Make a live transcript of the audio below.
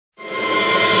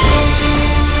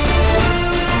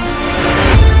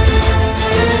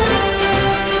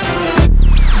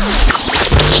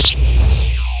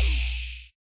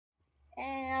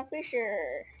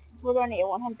sure we're going to get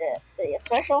 100 for the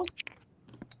special.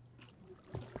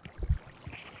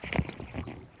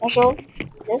 Special.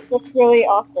 This looks really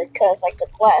awkward because like the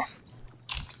glass.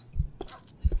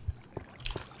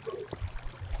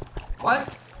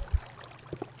 What?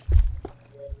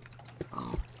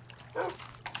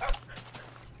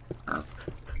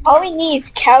 All we need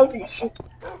is cows and sheep.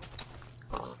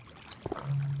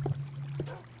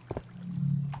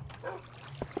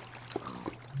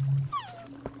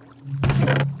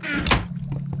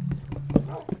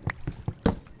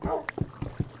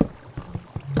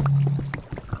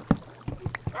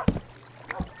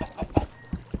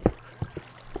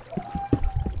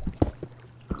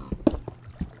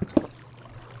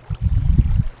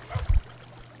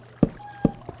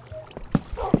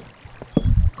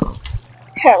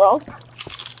 Harold.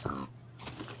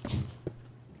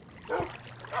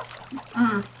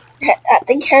 I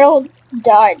think Harold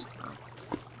died.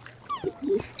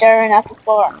 He's staring at the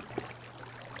floor.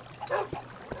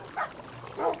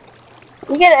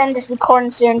 We gotta end this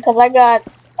recording soon because I got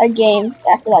a game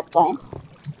after that playing.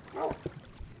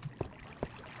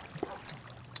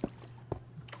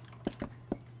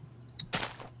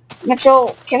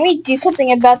 Mitchell, can we do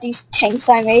something about these tanks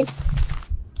I made?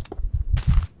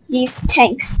 These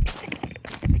tanks.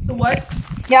 The what?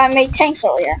 Yeah, I made tanks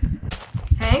earlier.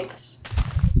 Tanks?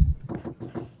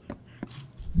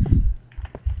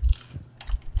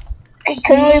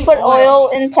 Couldn't we put oil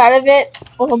inside of it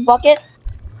with a bucket?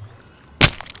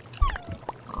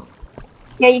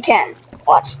 Yeah, you can.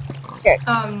 Watch. Here.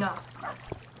 No.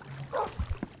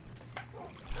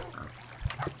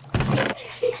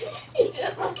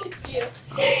 Look at you.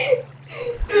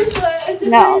 Which one?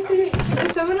 No.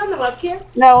 Is someone on the webcam?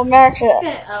 No, America.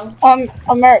 Oh.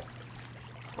 America.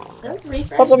 That's refresh.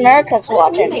 Because America's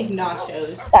watching. We make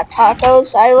nachos. Got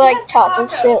tacos. I like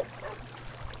tacos too.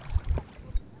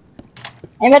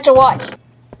 Hey, Mitchell, watch.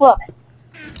 Look.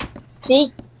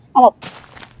 See? Oh.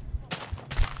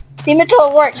 See, Mitchell,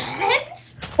 it works.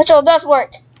 Friends? Mitchell, it does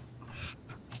work.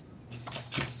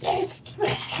 There's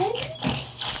friends?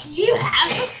 You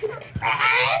have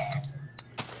friends?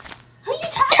 Who are you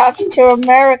Talking to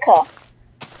America.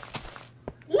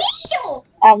 Mitchell!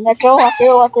 Mitchell, I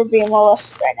feel like we're being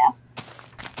molested right now.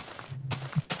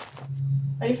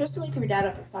 Are you supposed to wake your dad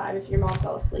up at 5 if your mom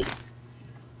fell asleep?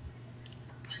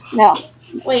 No.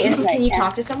 Wait, Yes, I can you can.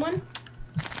 talk to someone?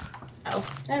 Oh,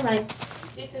 never mind.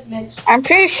 This is Mitch. I'm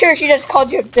pretty sure she just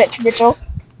called you a bitch, Mitchell.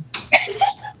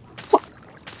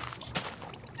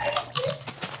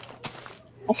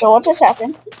 So what just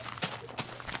happened?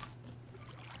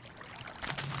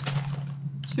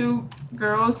 Two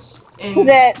girls in Who's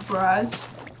that? bras.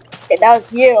 Okay, that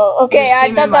was you. Okay, just I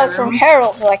came thought in my that was from room.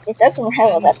 Harold. So, like, if that's from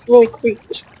Harold, that's really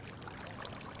creepy.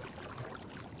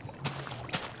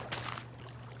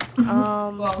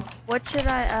 Well, What should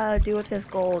I do with this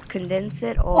gold? Condense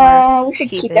it or We should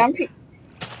keep it? that.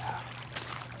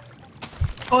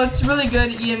 oh, it's really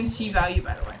good EMC value,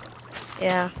 by the way.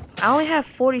 Yeah, I only have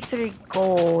 43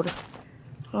 gold.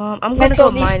 I'm gonna Mitchell,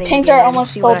 go these mining tanks again are and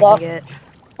almost see what filled I up. can get.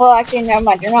 Well, actually, never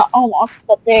mind. They're not almost,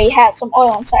 but they have some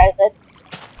oil inside of it.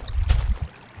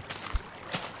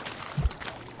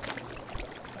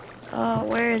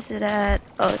 Where is it at?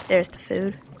 Oh, there's the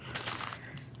food.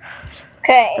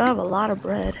 Okay, Still have a lot of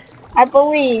bread. I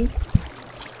believe.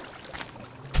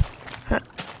 Huh.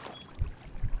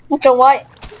 Mitchell, what?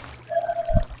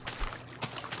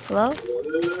 Hello?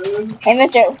 Hey,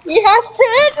 Mitchell, you have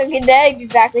food? Okay, that's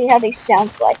exactly how they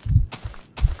sound like.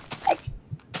 Like,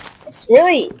 it's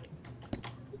really...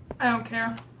 I don't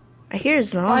care. I hear Why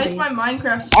zombies. is my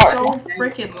Minecraft so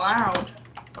freaking loud?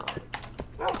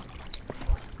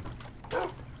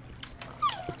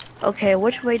 Okay,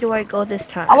 which way do I go this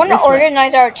time? I want to This way.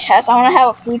 organize our chest. I want to have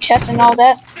a food chest and all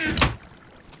that.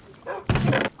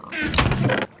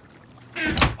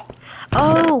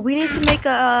 Oh, we need to make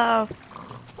a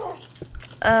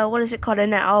what is it called?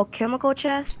 An alchemical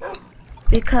chest?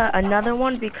 Because another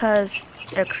one because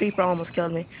a creeper almost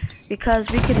killed me.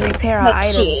 Because we can repair our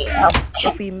Let's items see.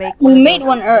 if we make We of made those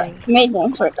one. things. Made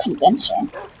one for a condenser.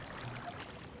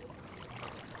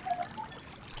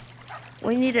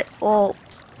 We need it. Well,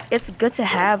 it's good to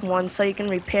have one so you can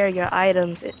repair your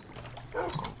items.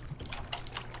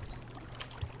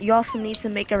 You also need to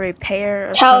make a repair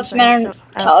or Talisman. something.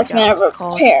 Talisman of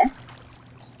repair.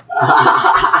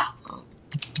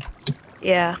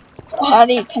 Yeah. So how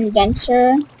do you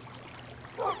condenser?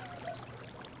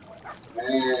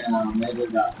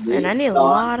 And I need a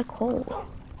lot of coal.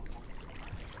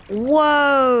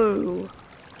 Whoa!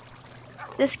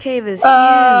 This cave is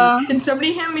huge. Can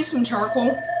somebody hand me some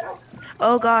charcoal?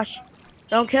 Oh gosh.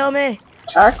 Don't kill me.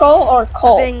 Charcoal or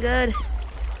coal? Been good.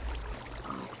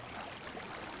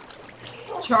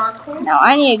 Charcoal? Now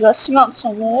I need to go smelt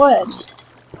some wood.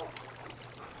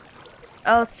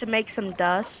 Oh, to make some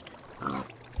dust.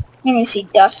 Let me see.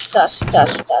 Dust.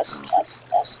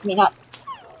 Me not.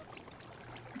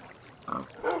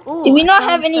 Ooh, Do we I not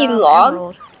found have any some log?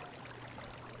 emerald.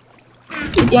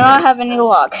 We do not have any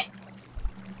log.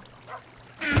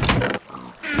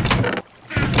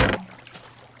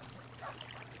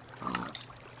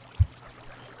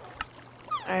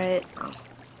 Alright.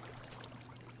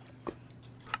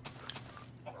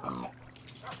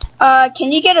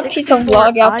 Can you get a piece of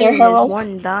log out there, iron Harold? is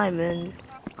 1 diamond.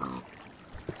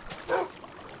 Oh,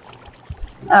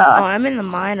 Uh, I'm in the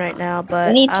mine right now,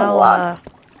 but need some I'll log.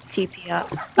 TP up.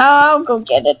 I'll go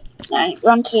get it. I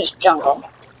run to this jungle.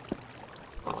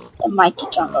 The mighty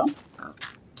jungle.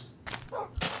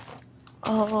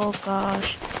 Oh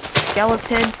gosh.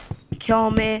 Skeleton,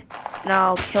 kill me, and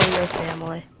I'll kill your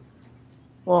family.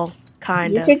 Well,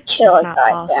 kind You of. could kill It's a not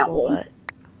guy possible, family.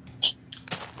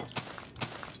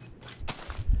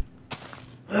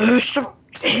 but... Stop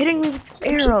hitting me with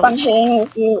Keep on arrows. hitting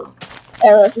with you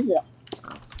arrows if you.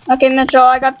 Okay, Mitchell,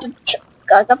 I got the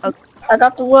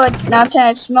wood. Now can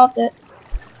I smelt it?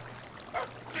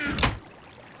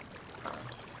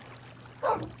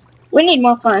 We need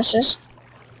more furnaces.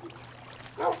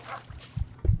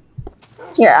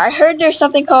 Here, I heard there's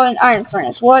something called an iron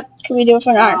furnace. What can we do with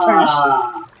an iron furnace?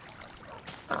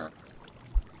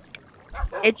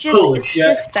 It's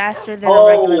just faster than a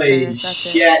regular furnace, that's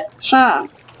it. Huh.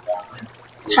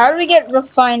 How do we get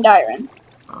refined iron?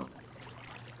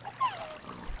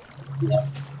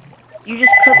 You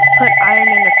just put iron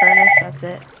in the furnace, that's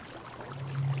it.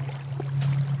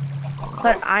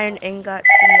 Put iron ingots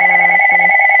in the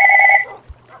furnace.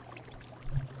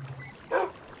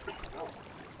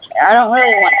 I don't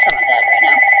really want some of that right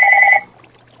now.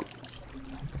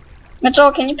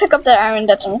 Mitchell, can you pick up that iron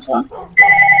that's on the floor?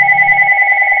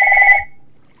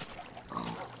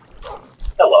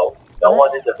 Hello, no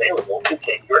one is available to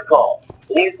take your call.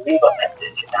 Please leave a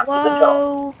message after the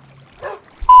tone. Whoa!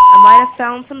 I might have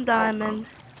found some diamond.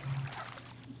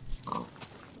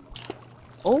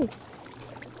 Oh!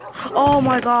 Oh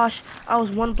my gosh! I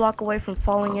was 1 block away from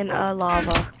falling in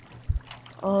lava.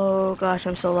 Oh gosh,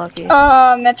 I'm so lucky.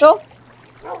 Mitchell?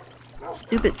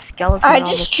 Stupid skeleton I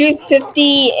almost... just threw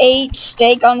 58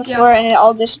 steak on the floor and it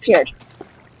all disappeared.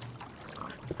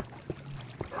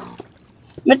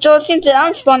 Mitchell, it seems that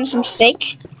I'm spawning some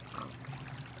steak.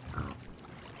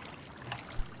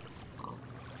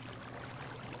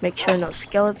 Make sure no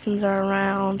skeletons are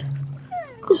around.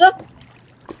 What's up?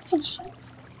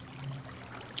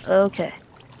 Okay.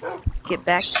 Get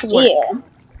back to work. Yeah.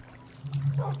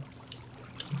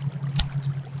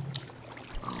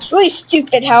 It's really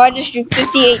stupid how I just drew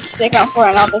 58 steak on the floor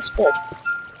and all disappeared.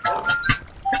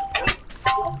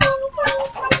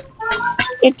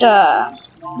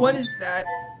 What is that?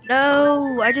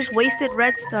 No, I just wasted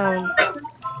redstone.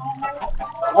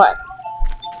 What?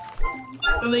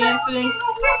 Really, Anthony?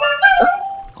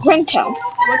 Ringtone.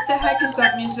 What the heck is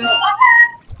that music?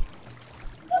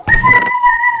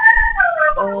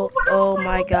 Oh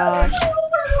my gosh.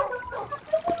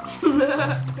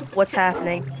 What's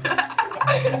happening?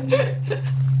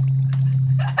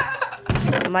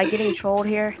 Am I getting trolled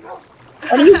here?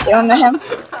 What are you doing to him?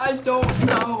 I don't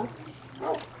know.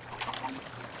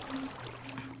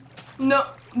 No,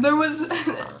 there was...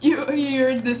 you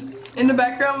heard this in the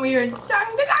background. We heard...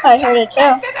 I heard it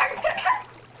too.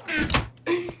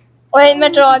 Wait,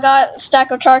 Mitchell, I got a stack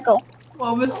of charcoal.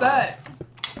 What was that?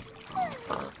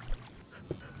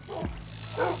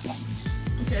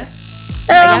 Okay.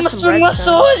 And I got almost some threw my redstone.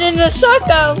 sword in the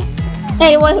circle.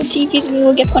 Anyone who TPs me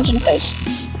will get punched in the face.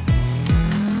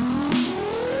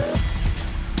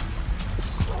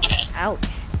 Ouch.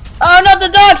 Oh no, the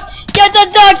dogs! Get the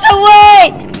dogs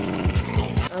away!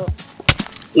 Oh.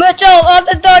 Mitchell, all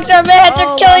the dogs are mad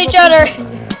to kill each other.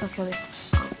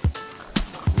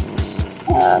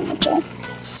 Mitchell.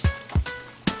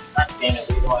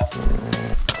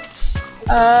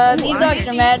 These dogs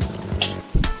are mad.